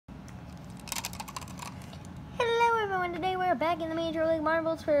and today we're back in the Major League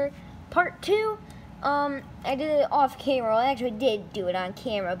Marbles for part 2. I did it off camera. I actually did do it on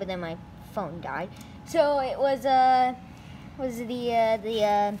camera, but then my phone died. So it was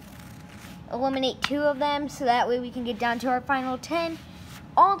eliminate 2 of them, so that way we can get down to our final 10.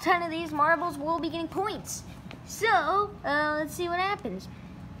 All 10 of these marbles will be getting points. So let's see what happens.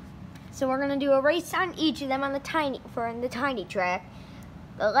 So we're gonna do a race on each of them on the tiny track.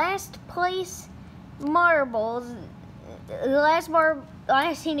 The last place marbles, the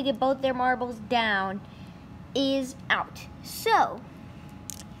last team to get both their marbles down is out. So,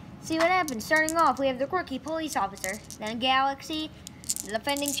 see what happens. Starting off, we have the rookie police officer, then Galaxy, the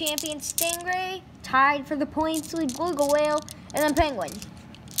defending champion Stingray, tied for the points lead Beluga Whale, and then Penguin,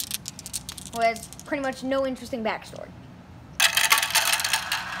 who has pretty much no interesting backstory.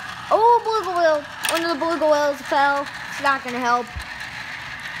 Oh, Beluga Whale! One of the Beluga Whales fell. It's not gonna help.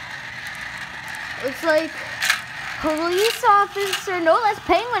 Looks like police officer, no less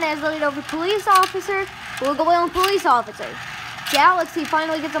Penguin has the lead over police officer, Beluga Whale and police officer. Galaxy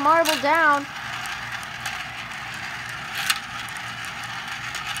finally gets a marble down.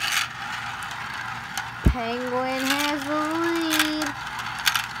 Penguin has the lead.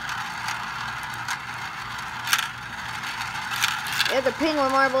 Yeah, the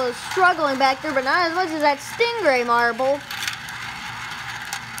Penguin marble is struggling back there, but not as much as that Stingray marble.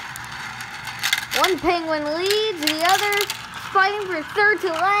 One Penguin leads, the other fighting for third to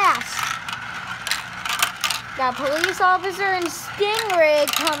last. Got police officer and Stingray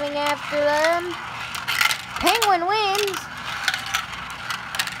coming after them. Penguin wins.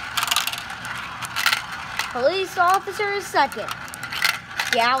 Police officer is second.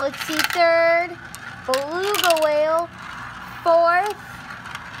 Galaxy third. Beluga Whale fourth.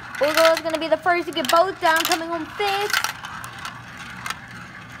 Beluga Whale is going to be the first to get both down, coming home fifth.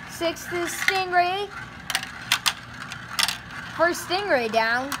 Sixth is Stingray. First Stingray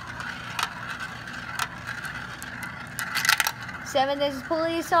down. Seventh is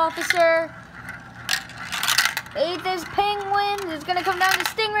police officer. Eighth is Penguin. It's going to come down to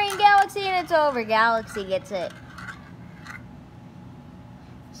Stingray and Galaxy, and it's over. Galaxy gets it.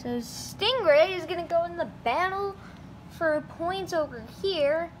 So Stingray is going to go in the battle for points over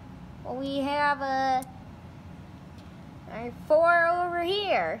here. Well, we have 4 over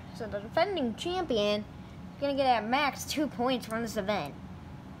here. So the defending champion is going to get at max 2 points from this event.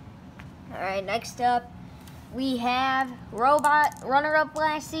 Alright, next up we have Robot, runner-up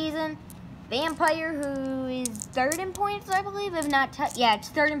last season. Vampire, who is third in points, I believe. If not, yeah, it's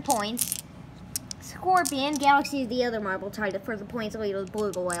third in points. Scorpion, Galaxy is the other marble tied for the points lead with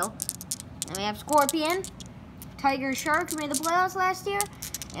Beluga Whale. And we have Scorpion, Tiger Shark, who made the playoffs last year,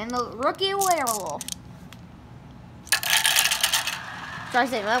 and the rookie Werewolf. Try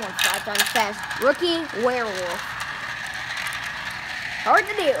saying that one 5 times fast. Rookie Werewolf. Hard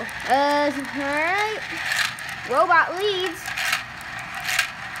to do. Alright. Robot leads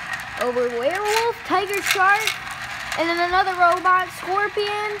over Werewolf, Tiger Shark, and then another robot,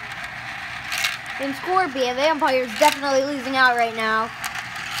 Scorpion. And Scorpion, Vampire is definitely losing out right now.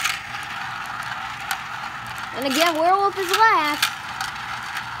 And again, Werewolf is last.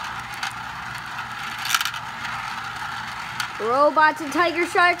 Robots and Tiger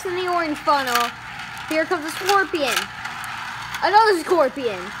Sharks in the orange funnel. Here comes the Scorpion. Another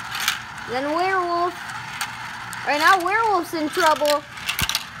Scorpion. Then Werewolf. Right now, Werewolf's in trouble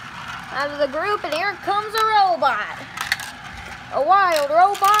out of the group, and here comes a robot. A wild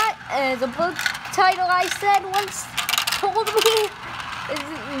robot, as a book title I said once told me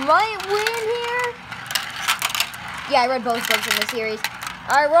might win here. Yeah, I read both books in the series.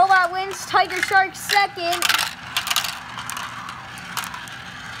 Alright, Robot wins, Tiger Shark second.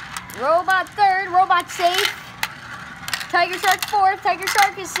 Robot third, Robot safe. Tiger Shark fourth, Tiger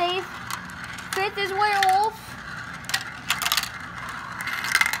Shark is safe. Fifth is Werewolf.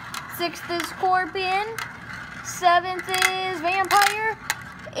 Sixth is Scorpion. Seventh is Vampire.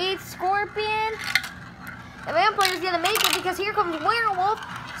 Eighth, Scorpion. The Vampire's gonna make it because here comes Werewolf.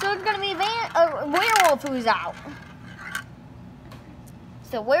 So it's gonna be Werewolf who's out.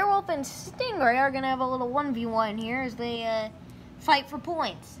 So Werewolf and Stingray are gonna have a little 1v1 here as they fight for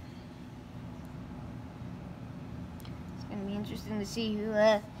points. It's gonna be interesting to see who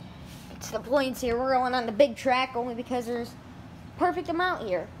gets the points here. We're going on the big track only because there's a perfect amount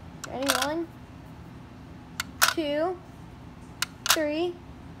here. Ready? 1, 2, 3,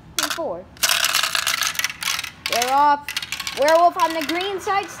 and 4. They're off. Werewolf on the green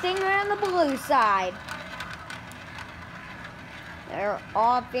side, Stingray on the blue side. They're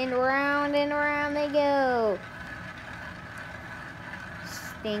off and around they go.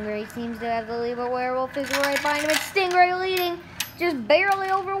 Stingray seems to have the lead, but Werewolf is right behind him. It's Stingray leading, just barely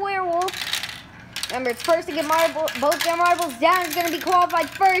over Werewolf. Remember, it's first to get both their marbles down. Is going to be qualified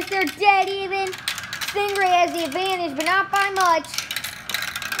first. They're dead even. Stingray has the advantage, but not by much.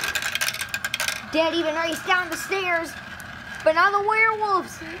 Dead even race down the stairs. But now the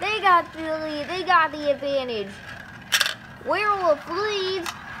Werewolves, they got the lead. They got the advantage. Werewolf leads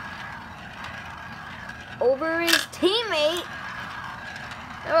over his teammate.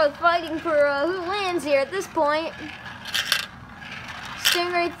 They're both fighting for who wins here at this point.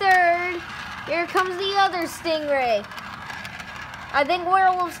 Stingray third. Here comes the other Stingray. I think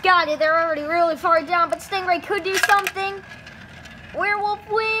Werewolf's got it. They're already really far down, but Stingray could do something. Werewolf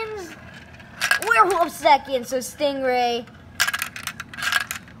wins. Werewolf second, so Stingray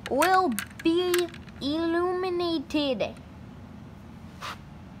will be eliminated.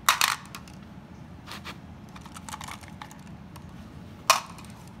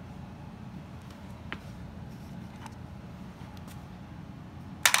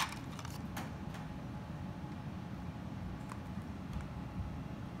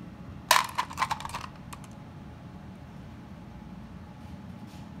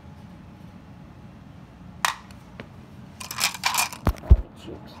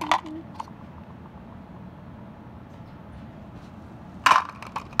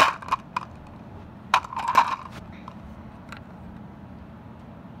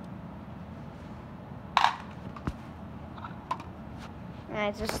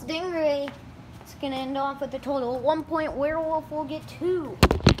 Alright, so Stingray is going to end off with a total of 1 point. Werewolf will get 2.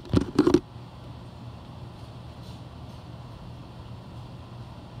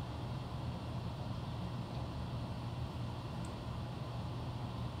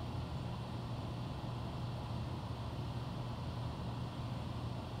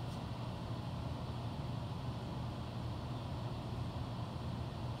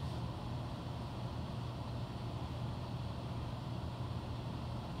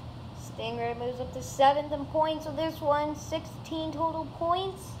 Stingray moves up to 7th in points with this one, 16 total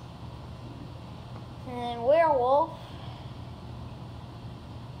points. And then Werewolf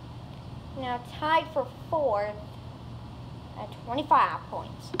now tied for 4th at 25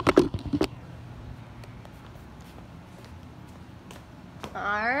 points.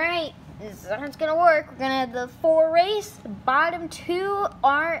 Alright, this is how it's going to work. We're going to have the 4 race. The bottom 2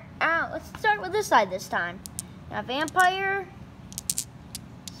 are out. Let's start with this side this time. Now Vampire,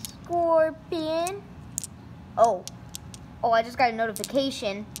 Scorpion. Oh, I just got a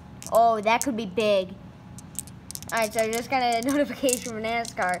notification. Oh, that could be big. Alright, so I just got a notification from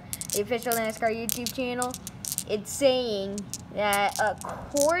NASCAR, the official NASCAR YouTube channel. It's saying that,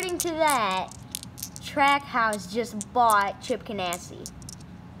 according to that, Trackhouse just bought Chip Ganassi.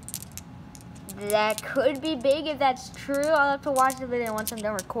 That could be big if that's true. I'll have to watch the video once I'm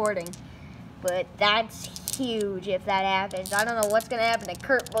done recording. But that's huge if that happens. I don't know what's going to happen to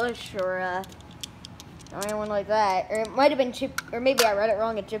Kurt Busch or anyone like that. Or it might have been Chip, or maybe I read it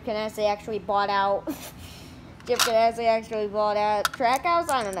wrong and Chip Ganassi actually bought out. Chip Ganassi actually bought out Trackhouse?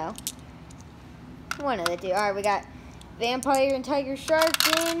 I don't know. One of the two. Alright, we got Vampire and Tiger Shark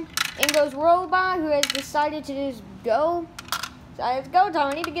in. In goes Robot, who has decided to just go. So it's go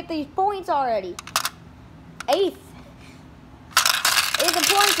time. I need to get these points already. 8th. 8th in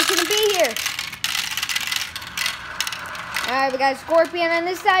points. It shouldn't be here. Alright, we got Scorpion on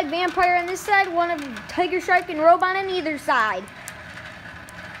this side, Vampire on this side, one of Tiger Shark and Robot on either side.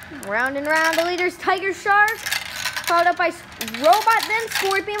 Round and round, the leader's Tiger Shark, followed up by Robot, then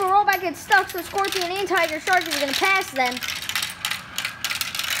Scorpion, but Robot gets stuck, so Scorpion and Tiger Shark is going to pass them.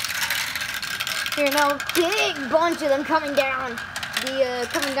 Here now, big bunch of them coming down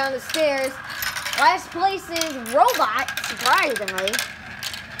the stairs. Last place is Robot, surprisingly.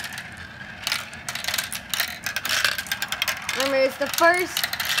 Remember, it's the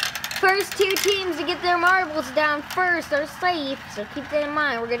first 2 teams to get their marbles down first are safe, so keep that in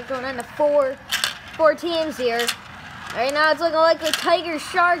mind. We're going to go down to four teams here. Right now, it's looking like the Tiger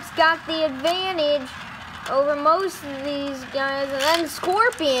Sharks got the advantage over most of these guys, and then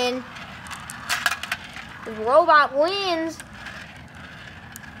Scorpion. The Robot wins.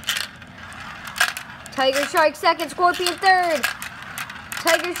 Tiger Shark second, Scorpion third.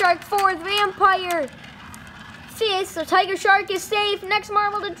 Tiger Shark fourth, Vampire fifth. So Tiger Shark is safe. Next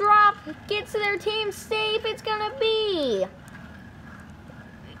marble to drop gets their team safe. It's gonna be,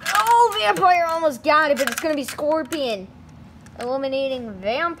 oh, Vampire almost got it, but it's gonna be Scorpion eliminating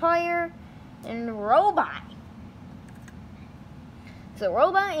Vampire and Robot. So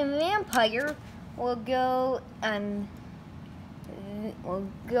Robot and Vampire will go on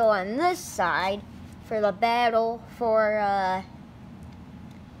this side for the battle for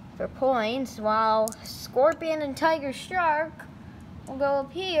for points, while Scorpion and Tiger Shark will go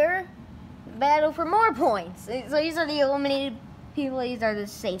up here, battle for more points. So these are the eliminated people. These are the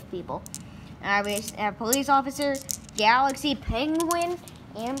safe people. We have Police Officer, Galaxy, Penguin,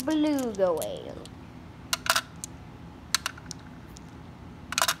 and Beluga Whale.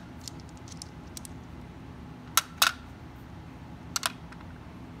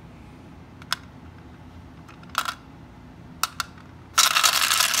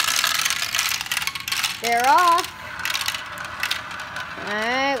 They're off.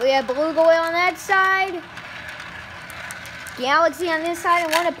 Alright, we have Beluga Whale on that side, Galaxy on this side,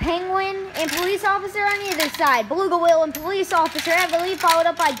 and one a Penguin and Police Officer on either side. Beluga Whale and Police Officer have the lead, followed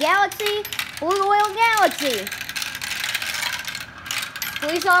up by Galaxy, Beluga Whale, and Galaxy.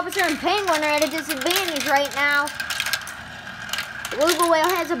 Police Officer and Penguin are at a disadvantage right now. Beluga Whale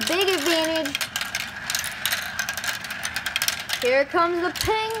has a big advantage. Here comes the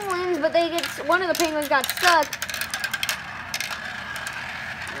Penguins, but one of the Penguins got stuck.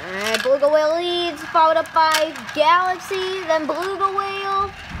 Alright, Beluga Whale leads, followed up by Galaxy, then Beluga Whale.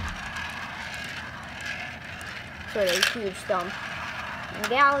 Sort of a huge stump. And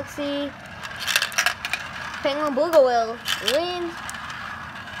Galaxy, Penguin, Beluga Whale wins.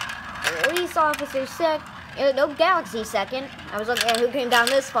 Police Officer no, Galaxy second. I was looking at who came down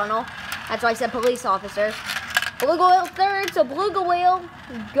this funnel. That's why I said Police Officer. Beluga Whale third, so Beluga Whale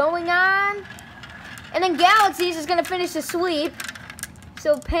going on. And then Galaxy's is going to finish the sweep.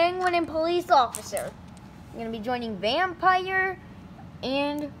 So Penguin and Police Officer are going to be joining Vampire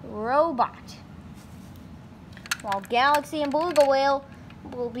and Robot. While Galaxy and Beluga Whale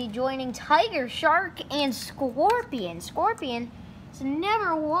will be joining Tiger Shark and Scorpion. Scorpion has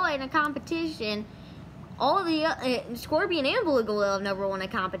never won a competition. All of the Scorpion and Beluga Whale have never won a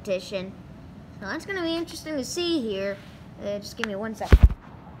competition. So that's going to be interesting to see here. Just give me 1 second.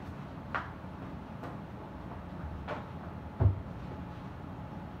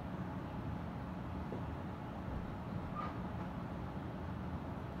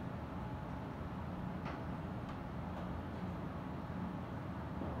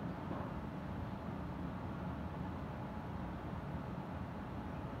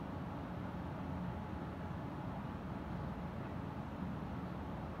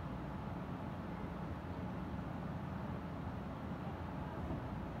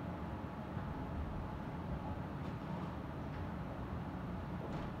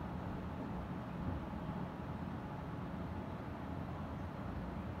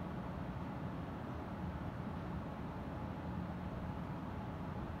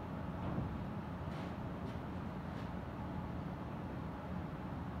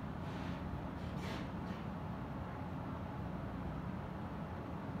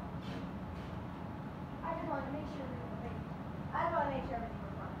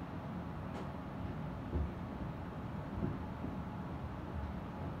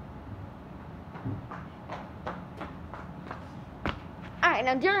 Alright,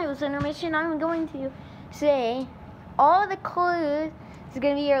 now during this intermission, I'm going to say all the clues. This is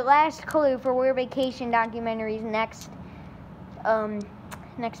going to be your last clue for where Vacation Documentary's next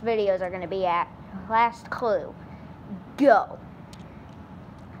videos are going to be at. Last clue. Go.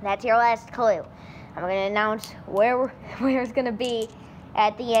 That's your last clue. I'm going to announce where it's going to be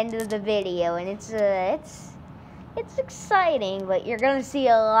at the end of the video, and it's exciting, but you're going to see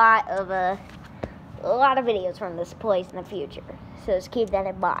a lot of videos from this place in the future. So just keep that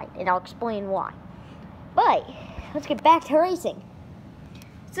in mind, and I'll explain why. But let's get back to racing.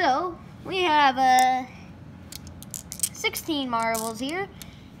 So we have 16 marbles here,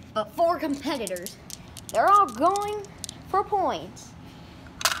 but 4 competitors. They're all going for points.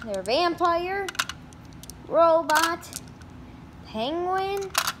 They're Vampire, Robot,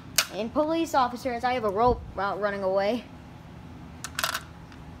 Penguin, and Police Officer, as I have a rope running away.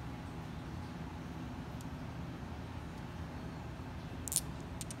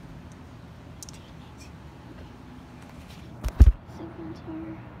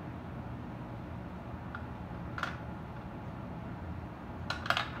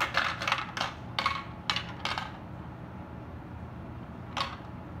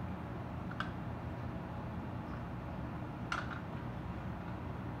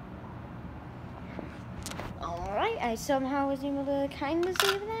 Alright, I somehow was able to kind of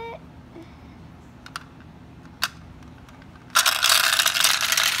save that.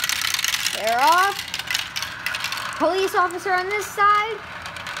 They're off. Police Officer on this side.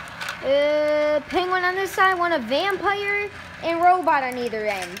 Penguin on this side. One a Vampire and Robot on either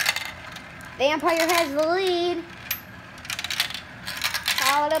end. Vampire has the lead.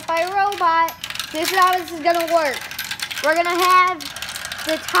 Followed up by Robot. This is how this is going to work. We're going to have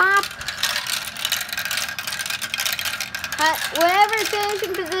the top, whatever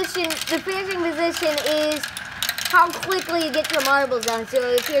finishing position, the finishing position is how quickly you get your marbles down. So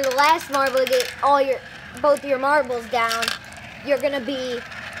if you're the last marble to get both your marbles down, you're gonna be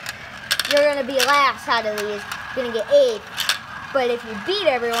last out of these. You're gonna get 8th. But if you beat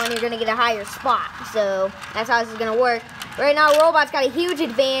everyone, you're gonna get a higher spot. So that's how this is gonna work. Right now, Robot's got a huge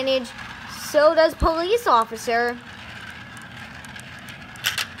advantage. So does Police Officer.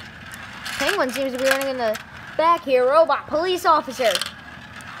 Penguin seems to be running in the back here. Robot, Police Officer.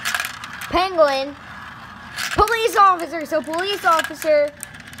 Penguin, Police Officer. So Police Officer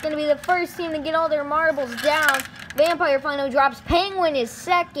is going to be the first team to get all their marbles down. Vampire finally drops. Penguin is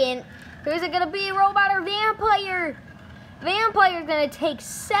second. Who's it going to be, Robot or Vampire? Vampire's going to take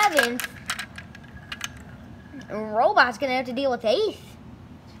 7th. And Robot's going to have to deal with 8th.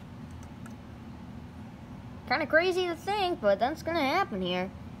 Kind of crazy to think, but that's going to happen here.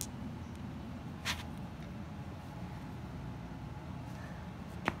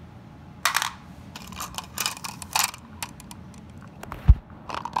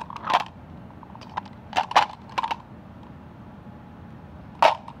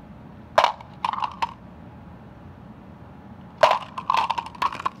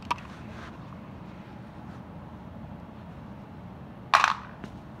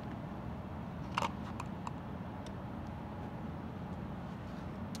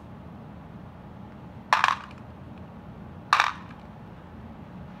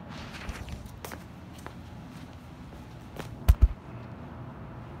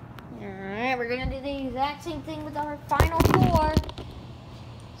 We're going to do the exact same thing with our final 4.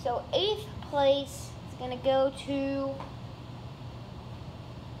 So 8th place is going to go to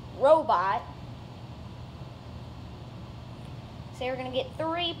Robot. So we're going to get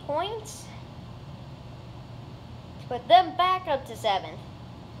 3 points to put them back up to 7th.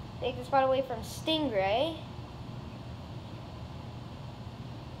 Take the spot away from Stingray.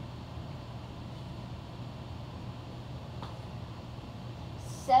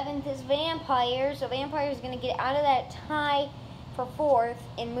 7th is Vampire, so Vampire is going to get out of that tie for 4th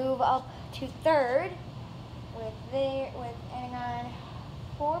and move up to 3rd with adding on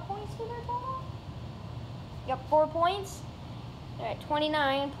 4 points to their total. Yep, 4 points. All right,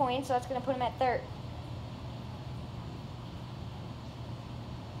 29 points, so that's going to put them at 3rd.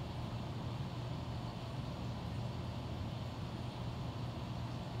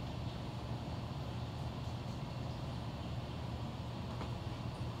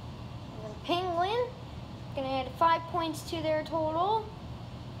 Penguin gonna add 5 points to their total,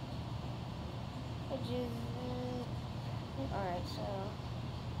 which is alright. So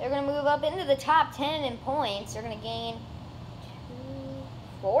they're gonna move up into the top 10 in points. They're gonna gain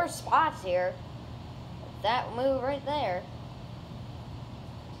 4 spots here. That move right there.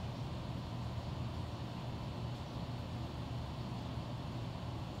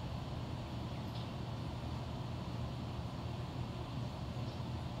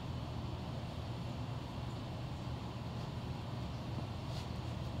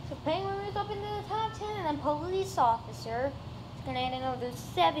 Penguin moves up into the top 10, and then Police Officer is going to add another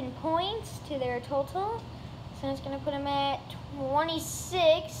 7 points to their total. So it's going to put them at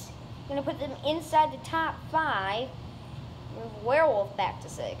 26. Going to put them inside the top 5. Move Werewolf back to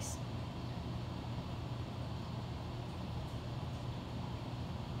 6.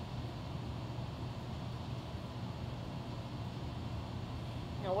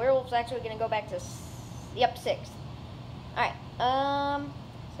 No, Werewolf's actually going to go back to 6th. All right.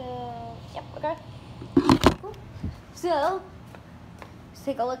 So, yep, okay. Cool. So, let's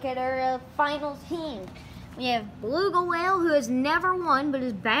take a look at our final team. We have Beluga Whale, who has never won, but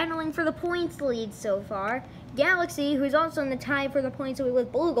is battling for the points lead so far. Galaxy, who's also in the tie for the points lead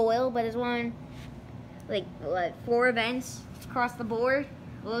with Beluga Whale, but has won, like, what, 4 events across the board.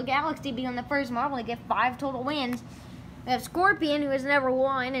 Well, Galaxy being the first marble to get 5 total wins. We have Scorpion, who has never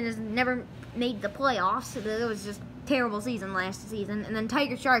won and has never made the playoffs. So it was just terrible season last season. And then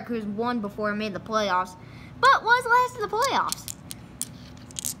Tiger Shark, who's won before and made the playoffs, but was last in the playoffs.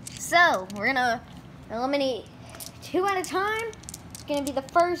 So we're gonna eliminate 2 at a time. It's gonna be the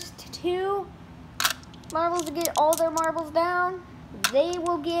first 2 marbles to get all their marbles down. They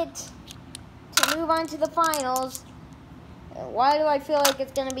will get to move on to the finals. Why do I feel like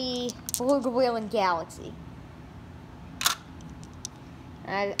it's gonna be Beluga Whale and Galaxy?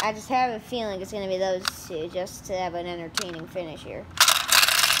 I just have a feeling it's going to be those 2 just to have an entertaining finish here.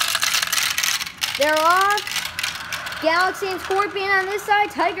 They're off. Galaxy and Scorpion on this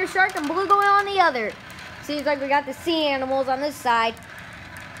side. Tiger Shark and Beluga Whale on the other. Seems like we got the sea animals on this side.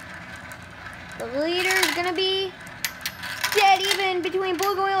 The leader is going to be dead even between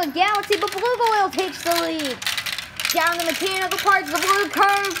Blue Go Whale and Galaxy, but Blue Go Whale takes the lead. Down the mechanical parts, the blue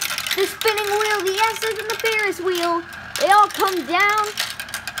curve, the spinning wheel, the S's, and the Ferris wheel. They all come down.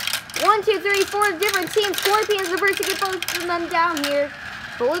 1, 2, 3, 4 different teams. Scorpion's the first to get both of them down here.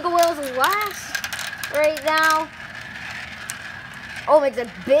 Blue Go Whale's last right now. Oh, it's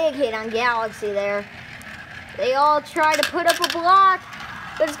a big hit on Galaxy there. They all try to put up a block,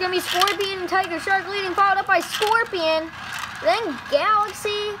 but it's going to be Scorpion and Tiger Shark leading, followed up by Scorpion, then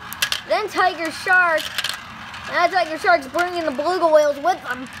Galaxy, then Tiger Shark. Now Tiger Shark's bringing the Blue Go Whales with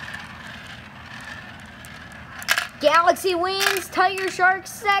them. Galaxy wins, Tiger Shark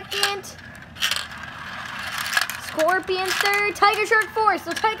second, Scorpion third, Tiger Shark fourth.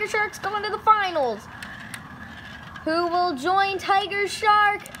 So Tiger Shark's going to the finals. Who will join Tiger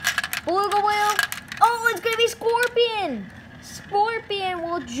Shark? Blue Go Whale. Oh, it's going to be Scorpion. Scorpion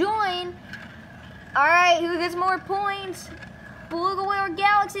will join. All right, who gets more points? Blue Go Whale or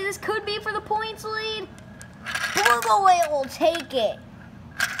Galaxy? This could be for the points lead. Blue Go Whale will take it.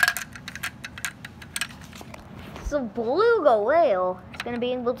 So Blue Go Whale is going to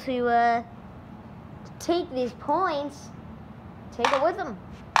be able to take these points, take it with them.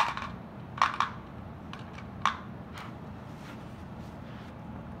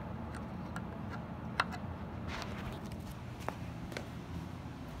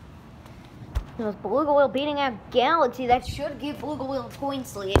 With Blue Go Whale beating out Galaxy, that should give Blue Go Whale a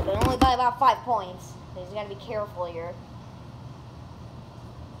points lead, but only by about 5 points. So he's got to be careful here.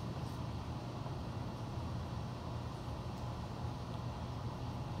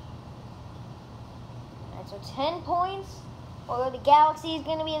 Alright, so 10 points. Although the Galaxy is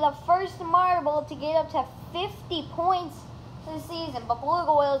going to be the first marble to get up to 50 points this season, but Blue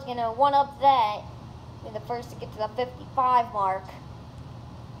Go Whale is going to one-up that. Be the first to get to the 55 mark.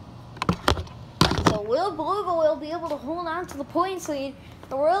 So will Blue Go Whale be able to hold on to the points lead,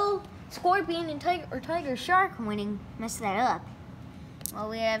 or will Scorpion and Tiger Shark winning mess that up? Well,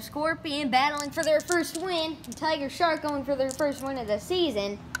 we have Scorpion battling for their first win, and Tiger Shark going for their first win of the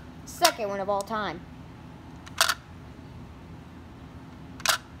season, second win of all time.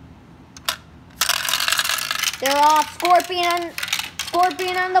 They're off.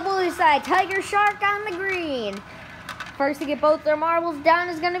 Scorpion on the blue side, Tiger Shark on the green. First to get both their marbles down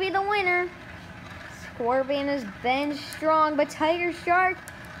is going to be the winner. Scorpion has been strong, but Tiger Shark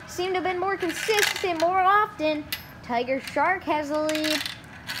seemed to have been more consistent more often. Tiger Shark has the lead,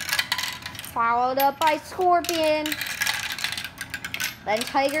 followed up by Scorpion. Then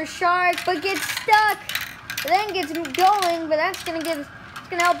Tiger Shark, but gets stuck. Then gets going, but that's gonna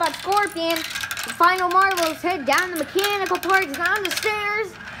help out Scorpion. The final marbles head down the mechanical parts, down the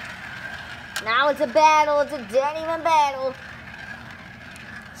stairs. Now it's a battle. It's a dead even battle.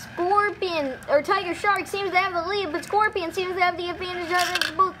 Scorpion, or Tiger Shark seems to have the lead, but Scorpion seems to have the advantage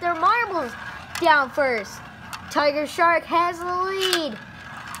of both their marbles down first. Tiger Shark has the lead.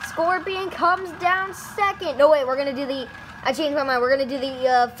 Scorpion comes down second. No, wait, I changed my mind. We're going to do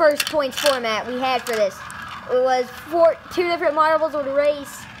the first points format we had for this. It was 2 different marbles would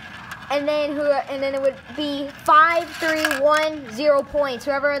race, and then it would be 5, 3, 1, 0 points.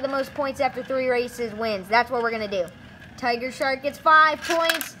 Whoever had the most points after 3 races wins. That's what we're going to do. Tiger Shark gets 5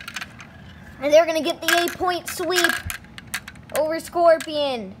 points, and they're going to get the 8-point sweep over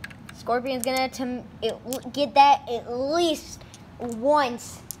Scorpion. Scorpion's going to get that at least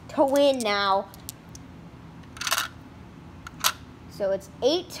once to win now. So it's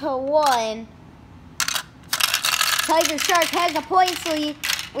 8-1. Tiger Shark has a points lead.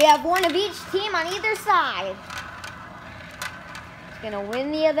 We have one of each team on either side. It's going to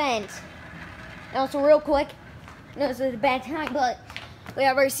win the event. And also, real quick, no, this is a bad time, but we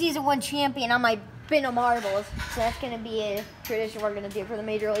have our Season 1 champion on my bin of marbles. So that's going to be a tradition we're going to do for the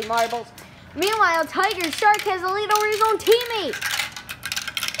Major League Marbles. Meanwhile, Tiger Shark has the lead over his own teammate.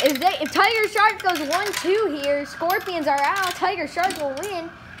 If Tiger Shark goes 1-2 here, Scorpions are out. Tiger Shark will win.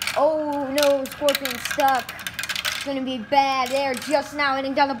 Oh, no, Scorpion's stuck. It's going to be bad. They're just now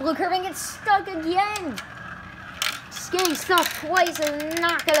hitting down the blue curve and get stuck again. Just getting stuck twice is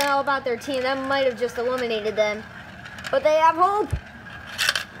not going to help out their team. That might have just eliminated them. But they have hope.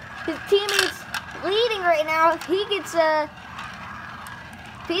 His teammate's leading right now. If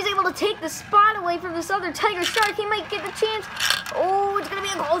he's able to take the spot away from this other Tiger Shark, he might get the chance. Oh, it's going to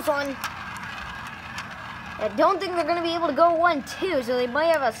be a close one. I don't think they're going to be able to go 1-2, so they might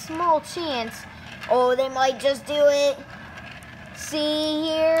have a small chance. Oh, they might just do it. See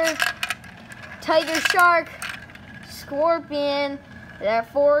here. Tiger Shark, Scorpion. They have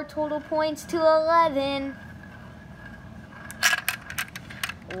 4 total points to 11.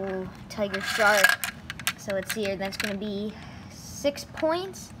 Oh, Tiger Shark So let's see here. That's going to be 6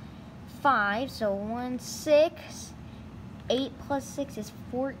 points. 5. So 1, 6. 8 plus 6 is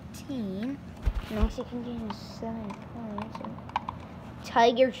 14. Mexican game is 7 points.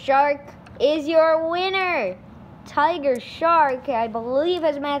 Tiger Shark is your winner. Tiger Shark, I believe,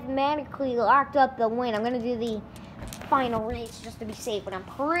 has mathematically locked up the win. I'm going to do the final race just to be safe, but I'm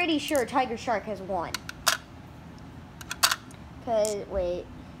pretty sure Tiger Shark has won. Because, wait,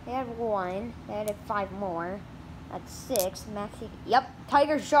 they had 1. They added 5 more. That's 6. Yep,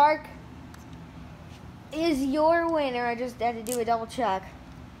 Tiger Shark is your winner. I just had to do a double check.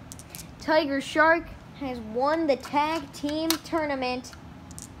 Tiger Shark has won the tag team tournament.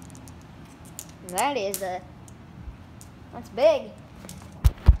 That is that's big.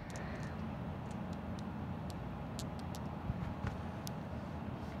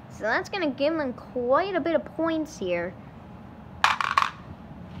 So that's going to give them quite a bit of points here.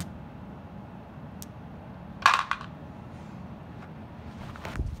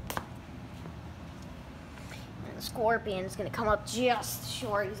 And the Scorpion is going to come up just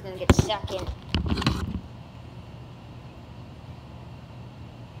short. He's going to get second.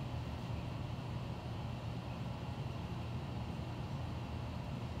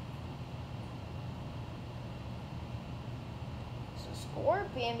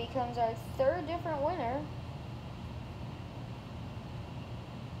 Scorpion becomes our 3rd different winner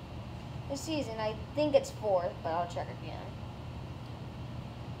this season. I think it's 4th, but I'll check again.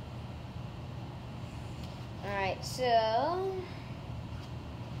 Alright, so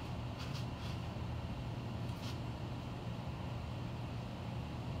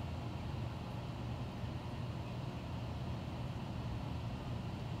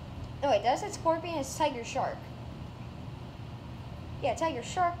oh wait, does it Scorpion is Tiger Shark? Yeah, Tiger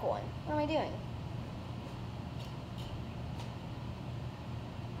Shark won. What am I doing?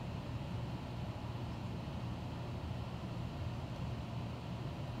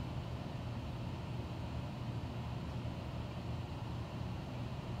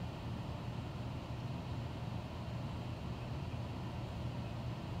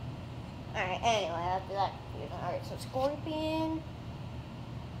 Alright, anyway, after that, alright, so Scorpion.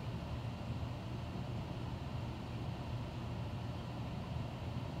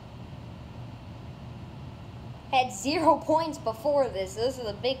 Had 0 points before this. This is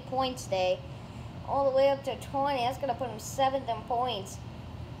a big points day. All the way up to 20. That's going to put him 7th in points.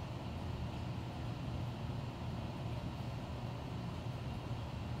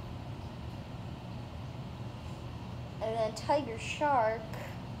 And then Tiger Shark.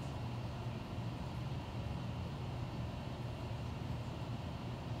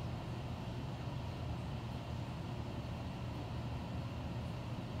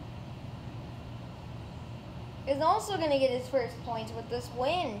 Is also going to get his first points with this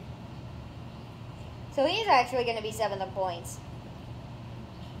win. So he's actually going to be 7th in points.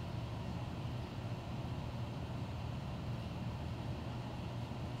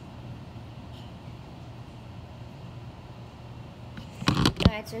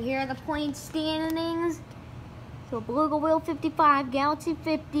 Alright, so here are the point standings. So Beluga Whale 55, Galaxy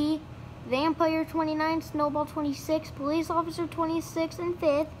 50, Vampire 29, Snowball 26, Police Officer 26 and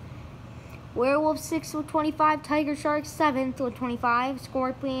 5th. Werewolf 6th with 25, Tiger Shark 7th with 25,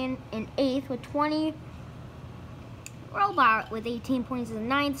 Scorpion in 8th with 20, Robot with 18 points in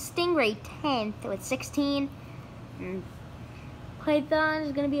 9th, Stingray 10th with 16, and Python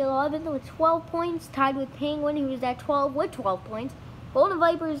is going to be 11th with 12 points, tied with Penguin, who is at 12 with 12 points. Golden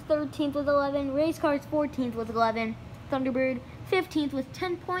Viper is 13th with 11, Race Cars 14th with 11, Thunderbird 15th with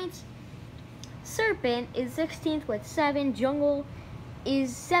 10 points, Serpent is 16th with 7, Jungle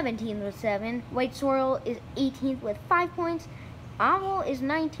is 17th with 7. White Swirl is 18th with 5 points. Owl is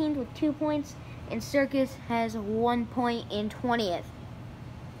 19th with 2 points. And Circus has 1 point in 20th.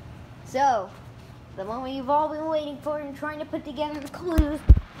 So, the moment you've all been waiting for and trying to put together the clues,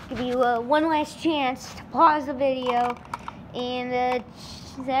 give you one last chance to pause the video and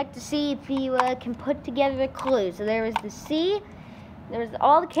check to see if you can put together the clues. So there was the C. There was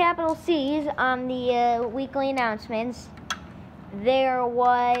all the capital C's on the weekly announcements. There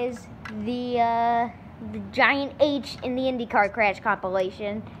was the giant H in the IndyCar crash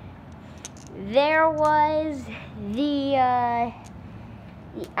compilation. There was the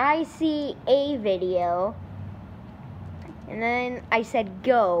ICA video. And then I said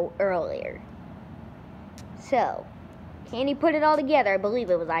go earlier. So, can you put it all together? I believe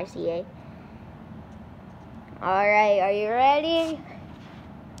it was ICA. Alright, are you ready?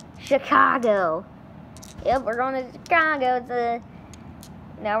 Chicago. Yep, we're going to Chicago.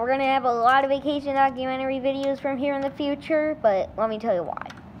 Now we're going to have a lot of vacation documentary videos from here in the future, but let me tell you why.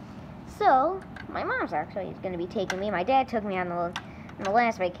 So, my mom's actually going to be taking me. My dad took me on the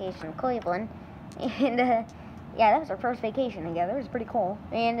last vacation in Cleveland. And, yeah, that was our first vacation together. It was pretty cool.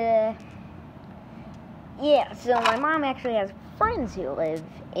 And, yeah, so my mom actually has friends who live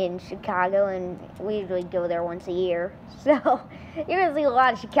in Chicago, and we usually go there once a year. So, you're going to see a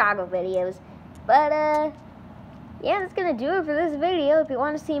lot of Chicago videos. But, yeah, that's going to do it for this video. If you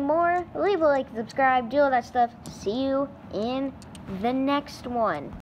want to see more, leave a like, subscribe, do all that stuff. See you in the next one.